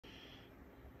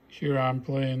Here I'm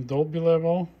playing Dolby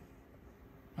level.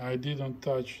 I didn't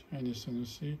touch anything, you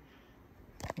see.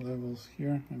 Levels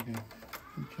here. Okay,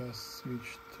 just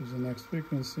switch to the next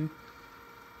frequency.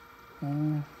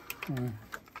 Here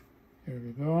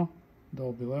we go.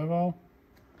 Dolby level.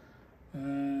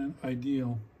 And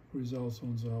ideal results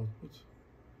on the output.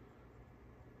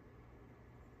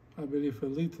 I believe a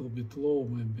little bit low,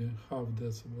 maybe half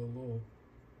decibel low,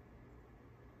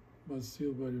 but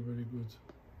still very, very good.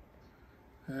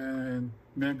 And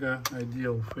mega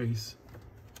ideal phase.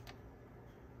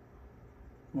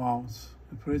 Wow, it's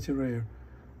pretty rare.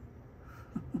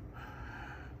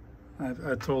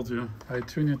 I told you, I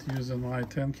tune it using my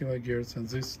 10 kHz, and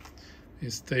this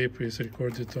tape is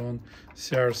recorded on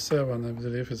CR7. I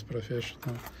believe it's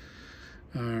professional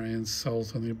in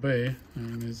Salton Bay,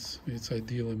 and it's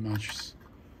ideally matches.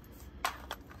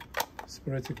 It's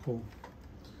pretty cool.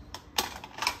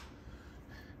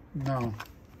 Now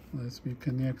let me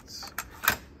connect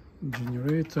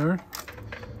generator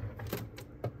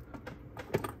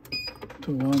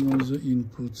to one of the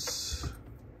inputs.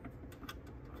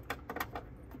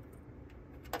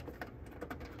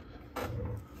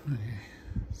 Okay,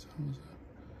 so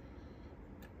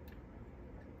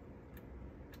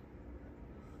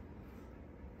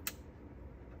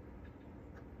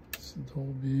it's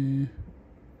Dolby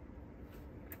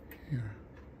here.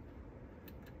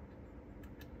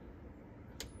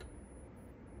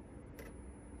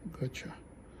 Gotcha.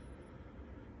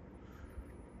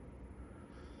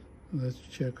 Let's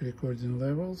check recording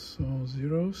levels. So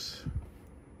zeros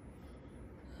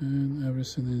and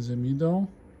everything in the middle.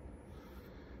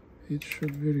 It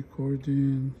should be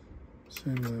recording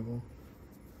same level.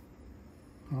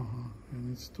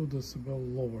 And it's 2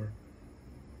 decibel lower.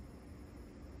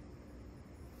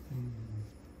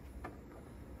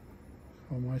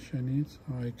 How much I need?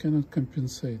 I cannot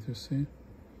compensate, you see.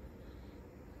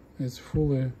 It's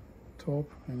fully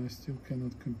top and I still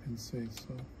cannot compensate.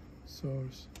 So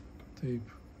source, tape,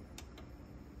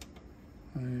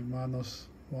 minus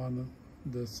 1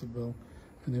 decibel.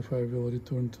 And if I will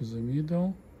return to the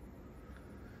middle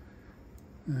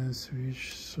and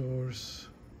switch source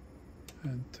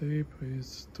and tape,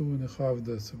 is 2.5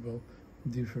 decibel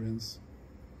difference.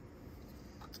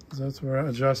 That's where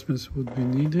adjustments would be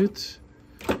needed.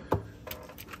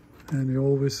 And we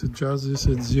always adjust this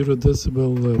at 0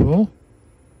 decibel level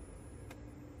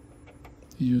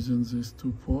using these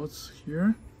 2 ports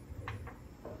here.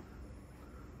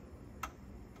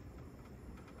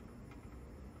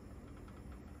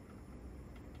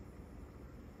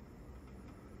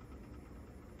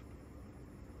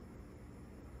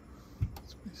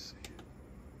 Let me see.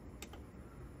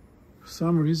 For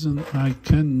some reason I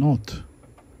cannot.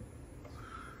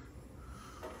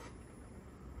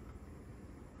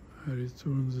 I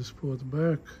return this port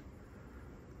back,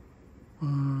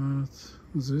 but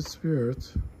this is weird.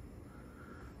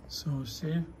 So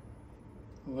see,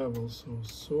 level, so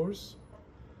source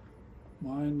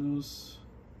minus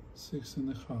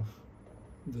 6.5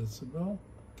 decibel,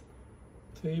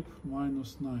 tape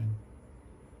minus 9.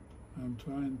 I'm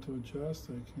trying to adjust,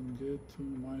 I can get to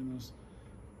minus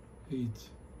 8,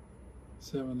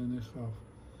 7.5.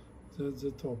 That's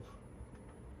the top.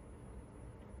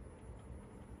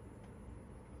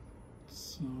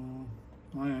 So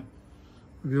I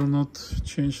will not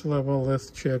change level.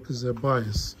 Let's check the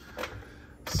bias.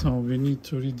 So we need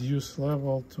to reduce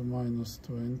level to minus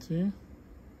 20.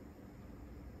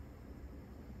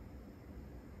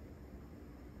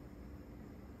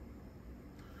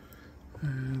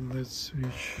 And let's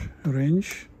switch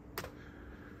range.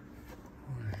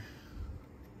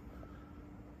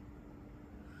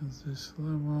 At this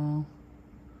level,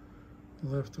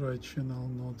 left-right channel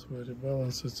not very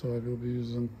balanced, so I will be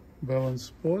using balance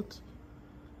spot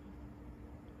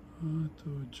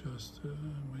to just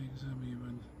make them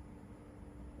even.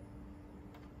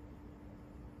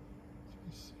 Let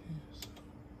me see.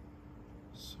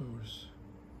 So, source.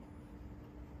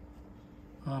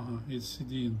 It's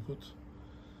CD input.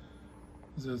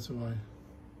 That's why.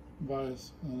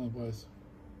 Bias, no bias.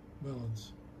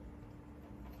 Balance.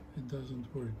 It doesn't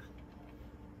work.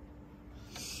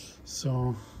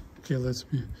 So, okay, let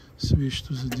me switch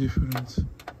to the different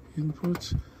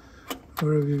inputs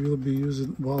where we will be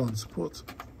using balance spot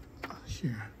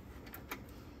here.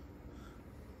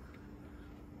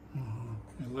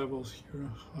 The levels here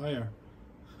are higher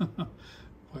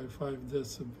by 5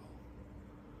 decibel.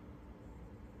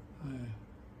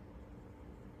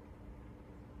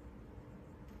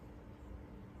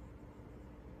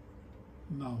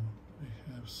 Now we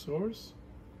have source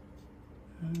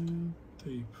and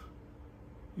tape.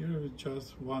 Here with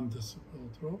just 1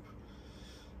 decibel drop.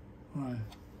 Right,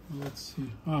 Let's see.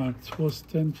 It was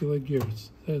 10 kilohertz.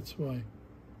 That's why.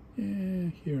 Yeah,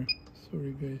 here.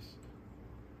 Sorry, guys.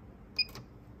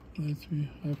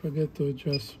 I forgot to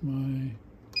adjust my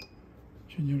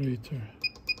generator.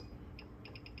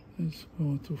 Let's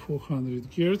go to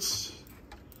 400 hertz.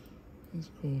 Let's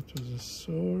go to the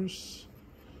source.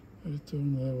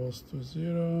 Return levels to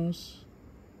zeros.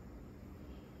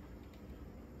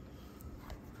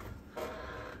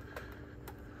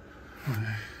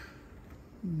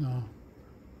 No,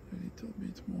 a little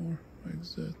bit more like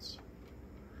that.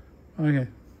 Okay,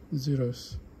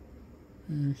 zeros.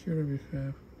 And here we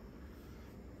have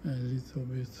a little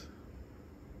bit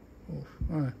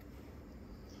of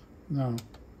now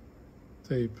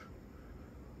tape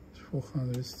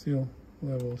 400 still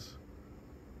levels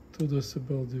 2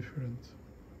 decibel different,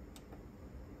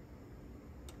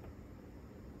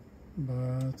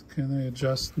 but can I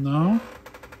adjust now?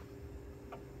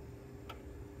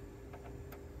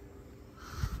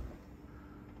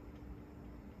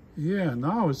 Yeah,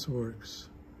 now it works.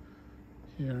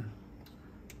 Here,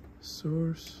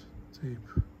 source tape.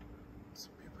 Let's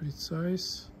be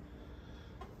precise.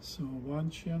 So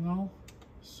one channel,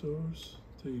 source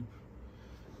tape,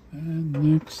 and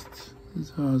next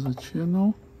is the other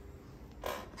channel.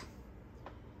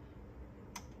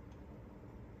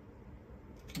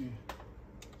 Okay,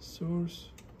 source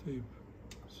tape,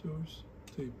 source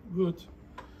tape. Good.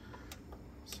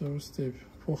 Source tape.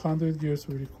 400 hertz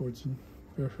we're recording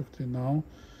perfectly now,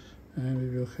 and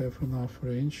we will have enough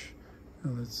range.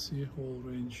 And let's see, whole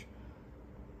range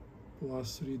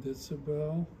plus 3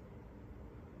 decibel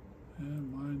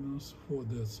and minus 4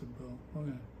 decibel.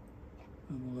 Okay,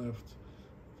 and left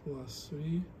plus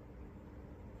 3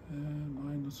 and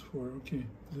minus 4. Okay,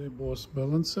 they both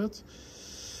balance it.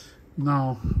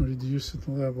 Now reduce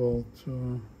the level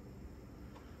to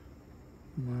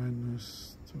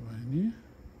minus 20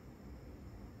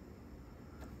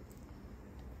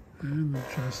 and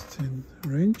adjusting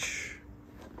range.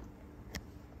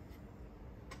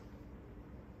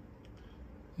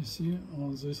 You see,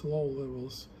 on these low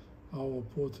levels our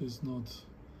port is not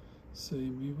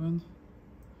same even.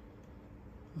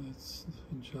 Let's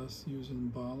adjust using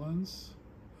balance.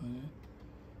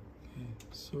 Okay,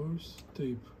 source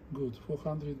tape. Good.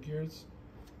 400 hertz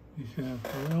we have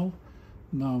well.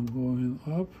 Now going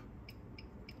up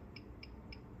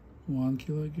 1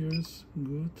 kilohertz.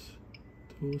 Good.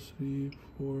 2, 3,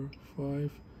 4,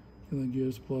 5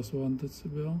 kilohertz plus 1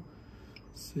 decibel.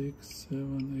 6,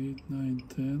 7, 8, 9,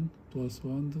 10 plus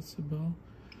 1 decibel.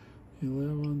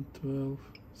 11, 12,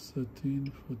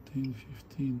 13, 14,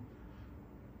 15.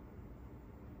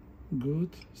 Good.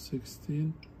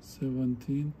 16,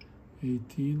 17,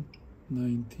 18,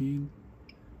 19,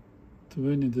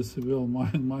 20 decibel,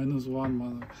 minus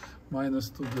 1, minus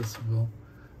 2 decibel,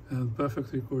 and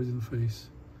perfect recording phase.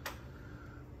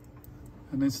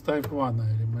 And it's type 1,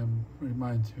 I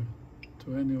remind you.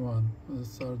 21,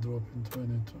 let's start dropping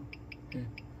 22. Okay,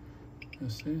 you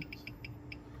see?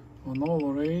 On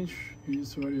all range,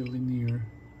 it's very linear,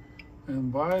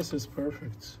 and bias is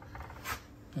perfect.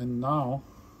 And now,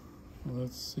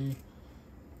 let's see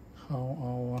how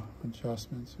our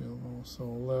adjustments will go. So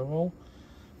level,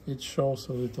 it shows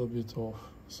a little bit off.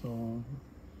 So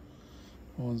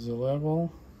on the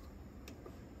level,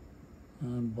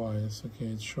 and bias, okay,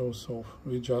 it shows off.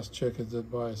 We just checked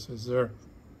that bias is there.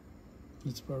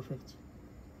 It's perfect.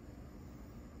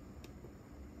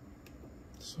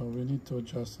 So we need to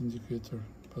adjust indicator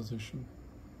position.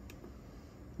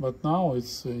 But now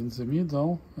it's in the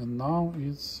middle, and now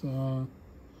it's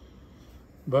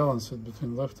balanced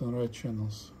between left and right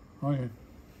channels. Okay.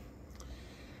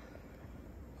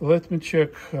 Let me check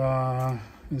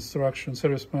instruction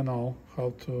service manual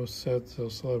how to set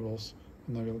those levels,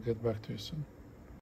 and I will get back to you soon.